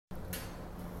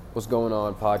What's going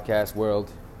on, podcast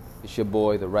world? It's your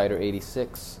boy, the Writer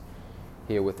 86,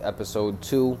 here with episode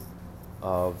 2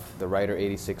 of the Writer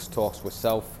 86 Talks with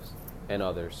Self and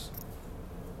Others.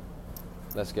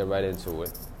 Let's get right into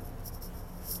it.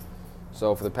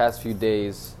 So for the past few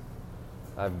days,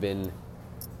 I've been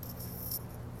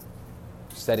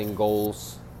setting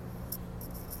goals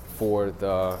for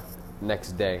the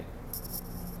next day,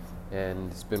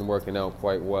 and it's been working out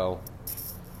quite well.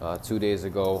 2 days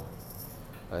ago,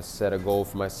 I set a goal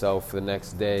for myself for the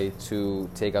next day to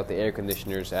take out the air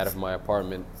conditioners out of my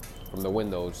apartment from the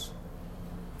windows.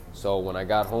 So when I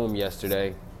got home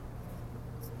yesterday,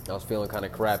 I was feeling kind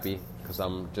of crappy because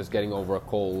I'm just getting over a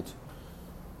cold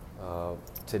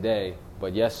today.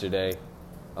 But yesterday,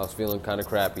 I was feeling kind of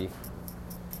crappy.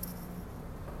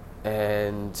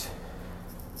 But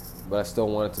I still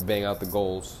wanted to bang out the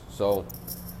goals. So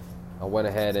I went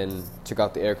ahead and took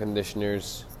out the air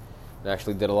conditioners and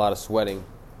actually did a lot of sweating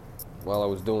while I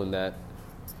was doing that,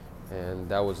 and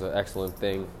that was an excellent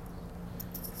thing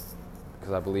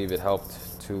because I believe it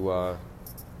helped to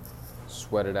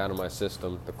sweat it out of my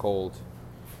system, the cold.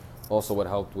 Also, what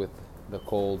helped with the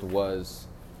cold was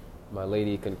my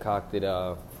lady concocted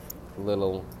a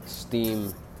little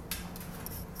steam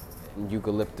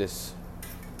eucalyptus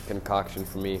concoction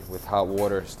for me with hot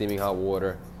water, steaming hot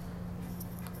water,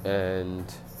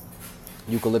 and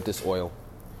eucalyptus oil,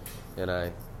 and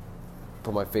I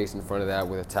put my face in front of that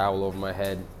with a towel over my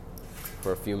head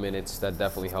for a few minutes. That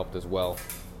definitely helped as well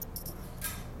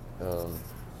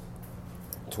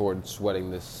toward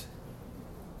sweating this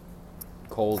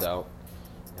cold out.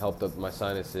 It helped up my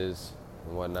sinuses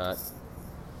and whatnot.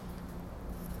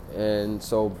 And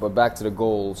so, but back to the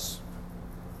goals.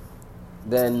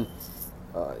 Then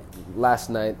last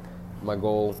night, my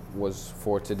goal was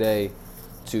for today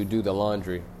to do the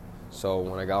laundry. So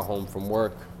when I got home from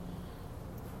work,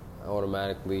 I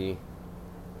automatically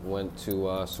went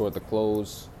to sort the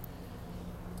clothes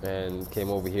and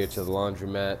came over here to the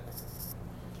laundromat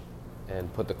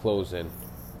and put the clothes in.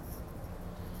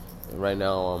 And right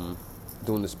now I'm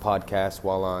doing this podcast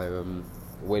while I'm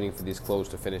waiting for these clothes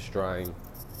to finish drying.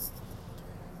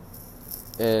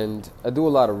 And I do a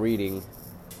lot of reading,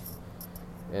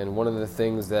 and one of the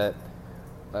things that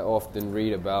I often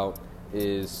read about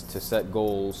is to set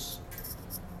goals,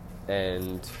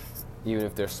 and even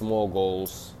if they're small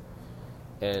goals,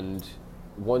 and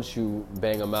once you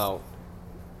bang them out,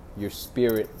 your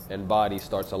spirit and body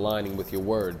starts aligning with your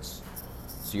words.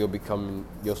 So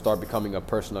you'll start becoming a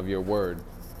person of your word,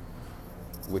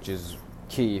 which is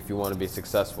key if you want to be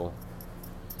successful.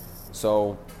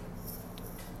 So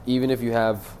even if you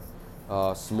have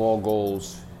small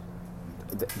goals,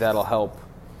 that'll help,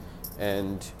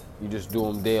 and you just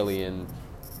do them daily, and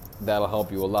that'll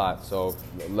help you a lot. So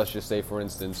let's just say, for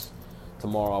instance,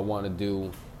 tomorrow I want to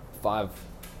do 5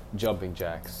 jumping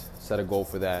jacks. Set a goal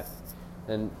for that.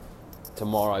 And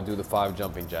tomorrow I do the 5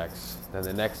 jumping jacks. Then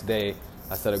the next day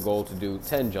I set a goal to do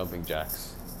 10 jumping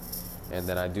jacks. And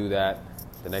then I do that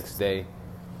the next day.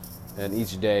 And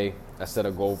each day I set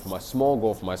a small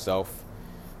goal for myself.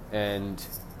 And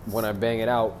when I bang it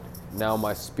out, now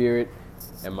my spirit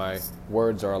and my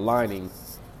words are aligning.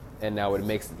 And now it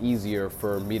makes it easier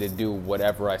for me to do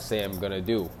whatever I say I'm going to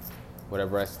do.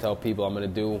 Whatever I tell people I'm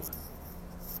going to do,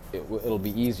 it'll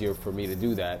be easier for me to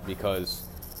do that because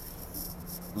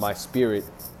my spirit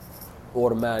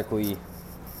automatically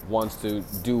wants to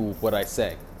do what I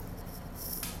say.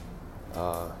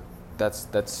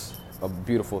 That's a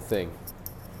beautiful thing.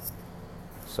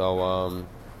 So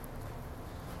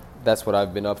that's what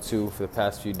I've been up to for the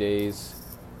past few days.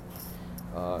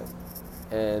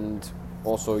 And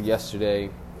also yesterday,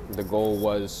 the goal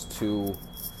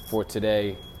for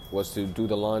today was to do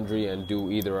the laundry and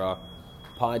do either a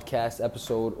podcast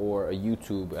episode or a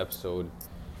YouTube episode.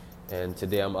 And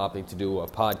today I'm opting to do a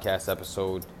podcast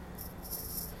episode.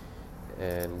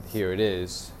 And here it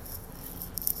is.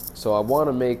 So I want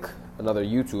to make another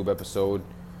YouTube episode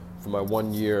for my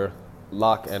 1-year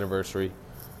lock anniversary.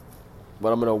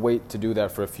 But I'm going to wait to do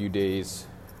that for a few days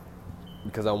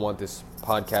because I want this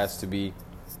podcast to be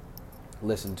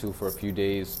listened to for a few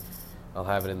days. I'll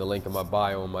have it in the link in my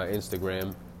bio on my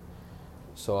Instagram.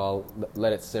 So I'll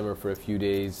let it simmer for a few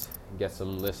days, get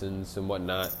some listens and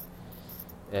whatnot.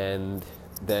 And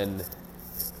then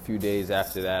a few days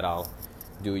after that, I'll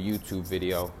do a YouTube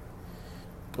video.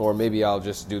 Or maybe I'll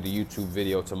just do the YouTube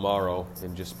video tomorrow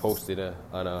and just post it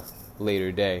on a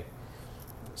later day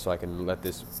so I can let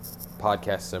this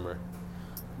podcast simmer.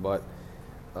 But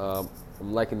I'm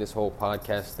liking this whole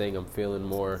podcast thing. I'm feeling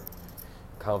more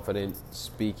confident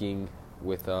speaking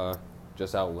with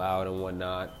just out loud and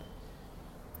whatnot.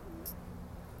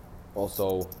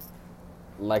 also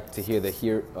like to hear the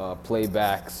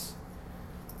playbacks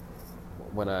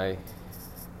when I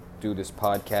do this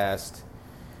podcast.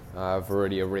 I've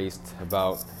already erased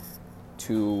about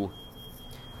 2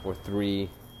 or 3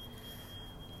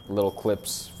 little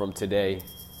clips from today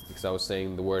because I was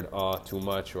saying the word too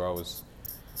much, or I was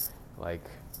like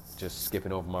just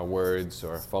skipping over my words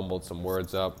or fumbled some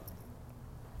words up.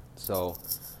 So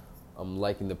I'm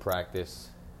liking the practice,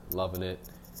 loving it,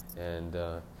 and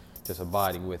just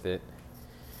abiding with it.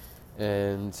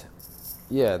 And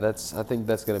yeah, I think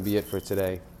that's gonna be it for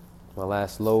today. My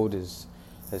last load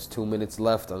has 2 minutes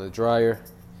left on the dryer,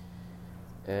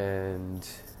 and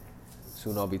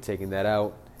soon I'll be taking that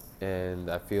out,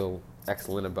 and I feel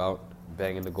excellent about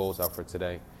banging the goals out for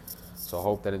today. So I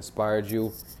hope that inspired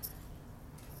you.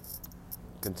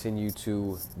 Continue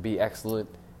to be excellent,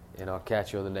 and I'll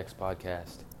catch you on the next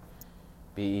podcast.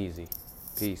 Be easy.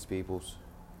 Peace, peoples.